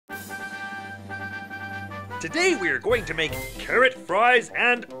Today we are going to make carrot fries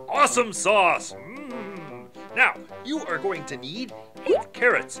and awesome sauce. Now, you are going to need 8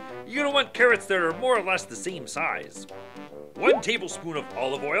 carrots. You're going to want carrots that are more or less the same size. 1 tablespoon of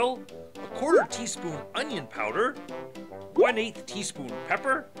olive oil, 1/4 teaspoon onion powder, 1/8 teaspoon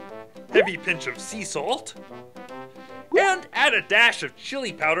pepper, heavy pinch of sea salt, and add a dash of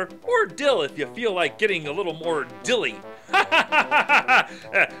chili powder or dill if you feel like getting a little more dilly.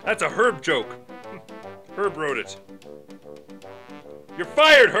 That's a Herb joke. Herb wrote it. You're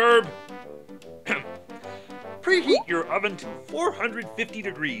fired, Herb! Preheat your oven to 450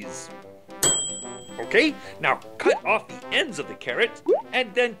 degrees. Okay, now cut off the ends of the carrot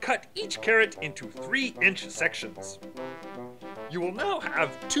and then cut each carrot into 3-inch sections. You will now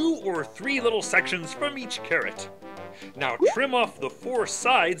have 2 or 3 little sections from each carrot. Now trim off the 4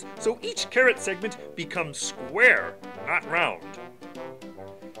 sides so each carrot segment becomes square, not round.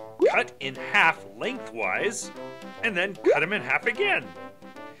 Cut in half lengthwise, and then cut them in half again.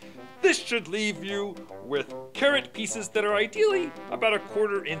 This should leave you with carrot pieces that are ideally about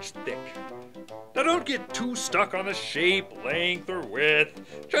 1/4 inch thick. Now don't get too stuck on the shape, length, or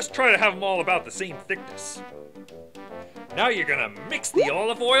width. Just try to have them all about the same thickness. Now you're gonna mix the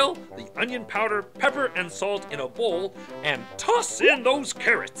olive oil, the onion powder, pepper, and salt in a bowl and toss in those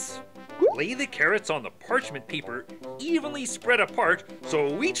carrots. Lay the carrots on the parchment paper evenly spread apart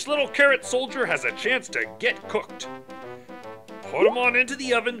so each little carrot soldier has a chance to get cooked. Put them on into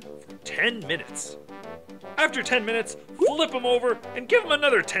the oven for 10 minutes. After 10 minutes, flip them over and give them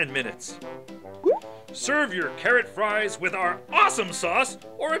another 10 minutes. Serve your carrot fries with our awesome sauce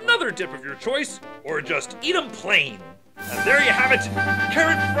or another dip of your choice, or just eat them plain. And there you have it,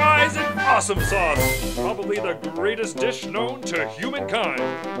 carrot fries and awesome sauce. Probably the greatest dish known to humankind,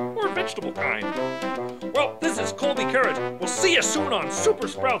 or vegetable kind. Well, this is Colby Carrot. We'll see you soon on Super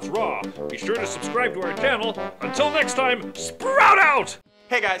Sprouts Raw. Be sure to subscribe to our channel. Until next time, sprout out!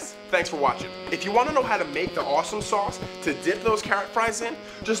 Hey guys, thanks for watching. If you want to know how to make the awesome sauce to dip those carrot fries in,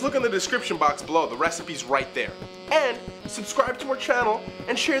 just look in the description box below. The recipe's right there. And subscribe to our channel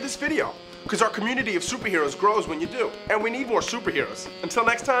and share this video, because our community of superheroes grows when you do. And we need more superheroes. Until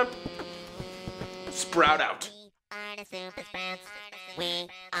next time, sprout out. We are the Super Sprouts. We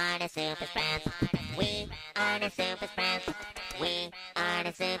are the Super Sprouts. We are the Super Sprouts. We are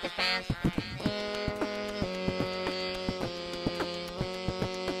the Super Sprouts.